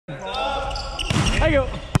I go.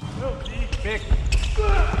 Pick.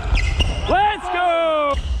 Let's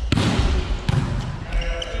go.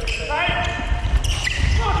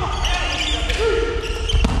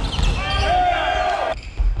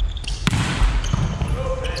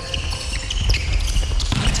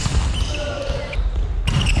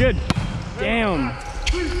 Good. Down.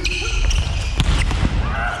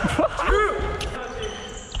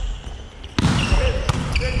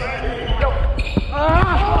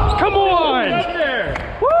 Come on!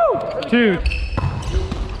 Woo! 2.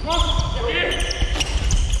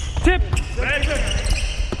 Tip.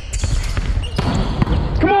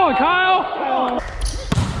 Come on, Kyle!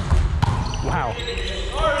 Wow.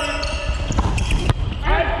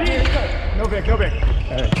 No big, no big.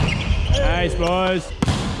 Right. Nice, boys.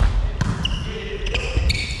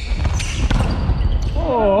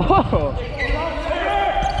 Oh!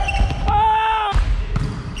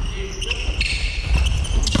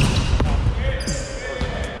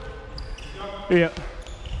 Yeah.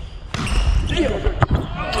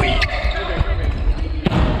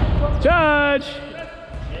 Judge!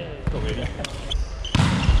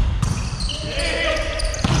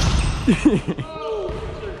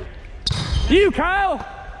 You, Kyle!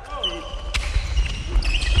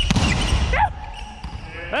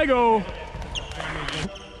 There you go.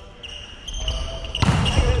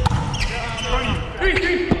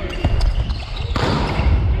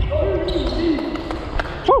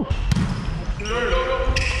 Woo!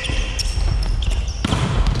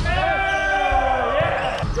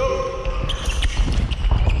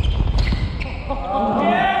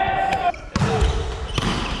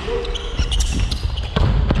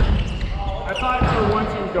 I thought for once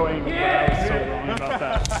you were going, but I was so wrong about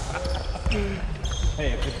that. Hey,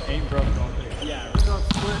 if it's aim broke, don't do it. Yeah, we're going to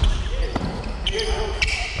split.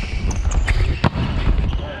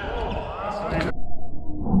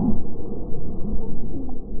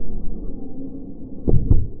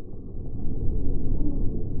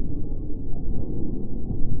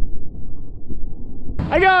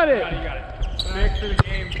 I got it! You got it. Back for the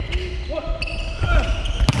game.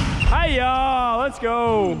 Hi, y'all. Let's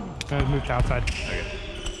go. Move to outside. Okay.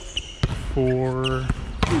 4.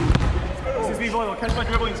 This is me volleyball. Catch my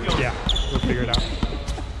dribbling skills. Yeah, we'll figure it out.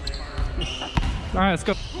 All right, let's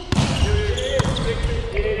go.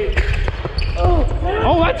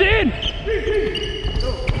 Oh, that's in!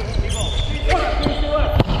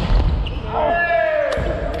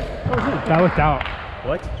 That looked out.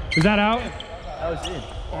 What? Was that out? That was in.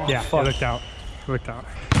 Yeah, it looked out. It looked out.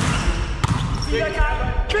 Bingo!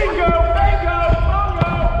 Bingo! Bongo!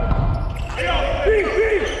 Bing,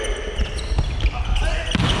 bing!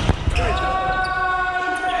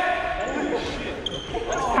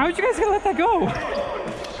 How did you guys gonna let that go?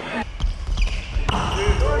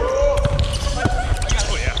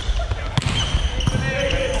 Oh yeah.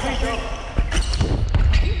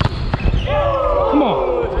 Come on.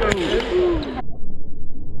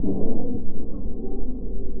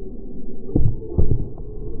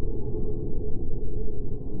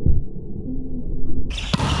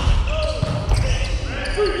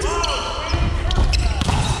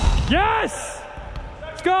 Yes!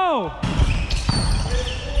 Let's go!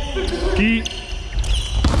 Deep.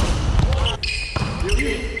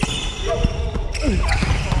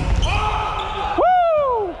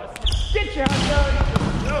 Woo! Get your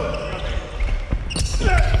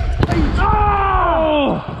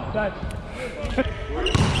oh!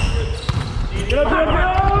 Get up there,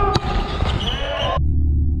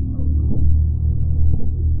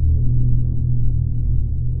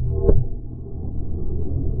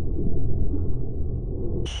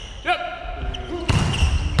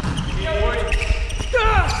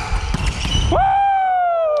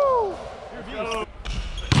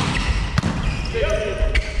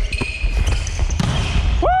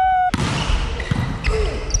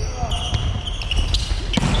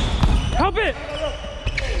 help it!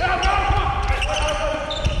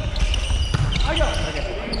 I go. Okay.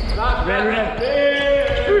 Ready.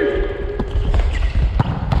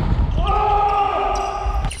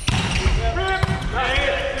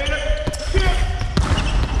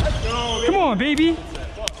 Come on, baby.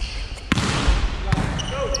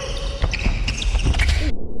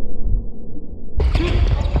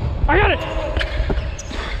 I got it.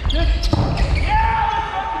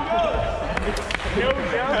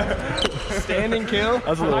 Standing kill? That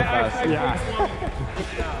was a little fast. Yeah.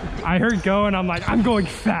 I heard go and I'm like, I'm going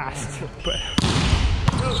fast. But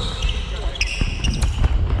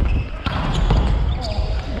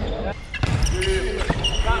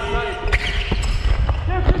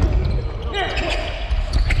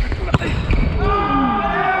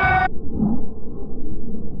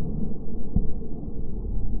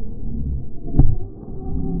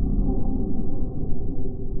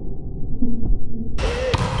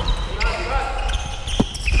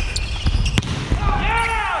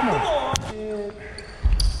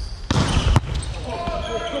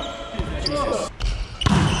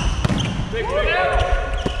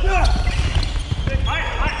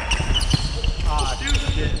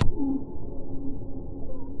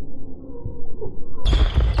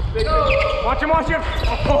Watch him, watch him!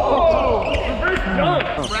 Oh! Reverse dunk!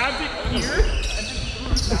 Grabs it here and just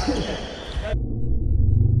moves back.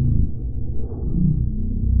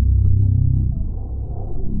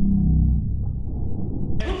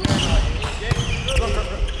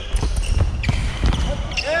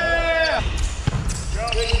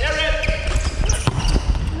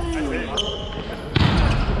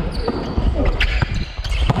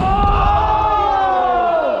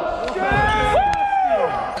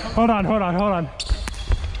 Hold on.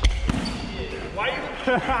 Why?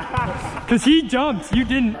 Because he jumped, you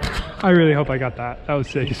didn't. I really hope I got that. That was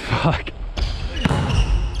sick as fuck.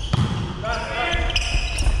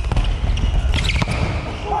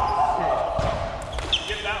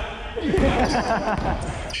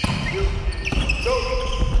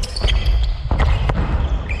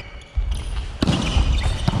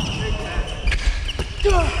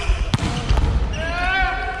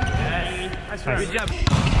 Nice. Good job.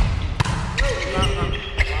 Come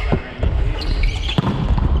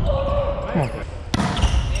on.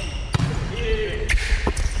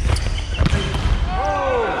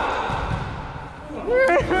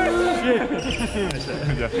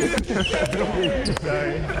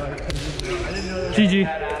 GG. I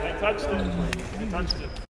touched it.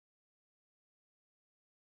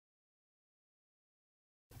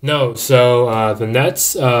 No, so the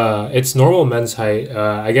nets, it's normal men's height.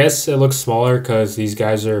 I guess it looks smaller because these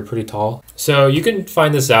guys are pretty tall. So you can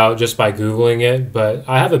find this out just by Googling it, but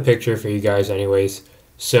I have a picture for you guys anyways.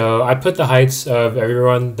 So I put the heights of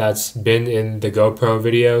everyone that's been in the GoPro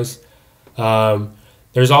videos.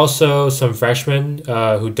 There's also some freshmen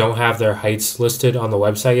who don't have their heights listed on the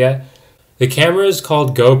website yet. The camera is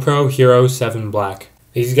called GoPro Hero 7 Black.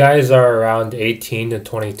 These guys are around 18 to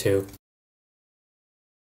 22.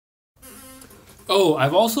 Oh,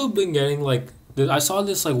 I've also been getting like, I saw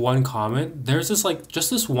this like one comment. There's this like, just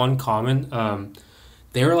this one comment.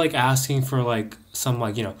 They were like asking for like some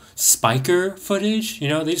like, you know, spiker footage. You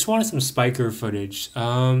know, they just wanted some spiker footage.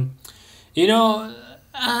 You know,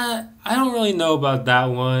 I don't really know about that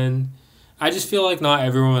one. I just feel like not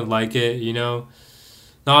everyone would like it, you know.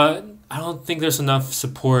 I don't think there's enough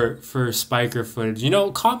support for spiker footage. You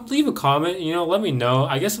know, leave a comment, you know, let me know.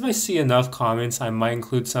 I guess if I see enough comments, I might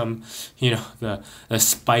include some, you know, the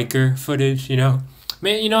spiker footage, you know.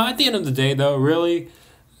 Man, you know, at the end of the day, though, really,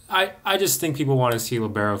 I just think people want to see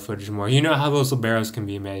libero footage more. You know how those liberos can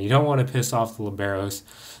be, man. You don't want to piss off the liberos.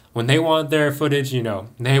 When they want their footage, you know,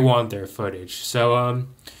 they want their footage. So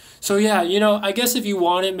yeah, you know, I guess if you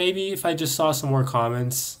want it, maybe if I just saw some more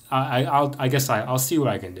comments, I guess I'll see what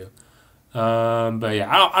I can do. But yeah,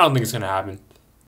 I don't think it's gonna happen.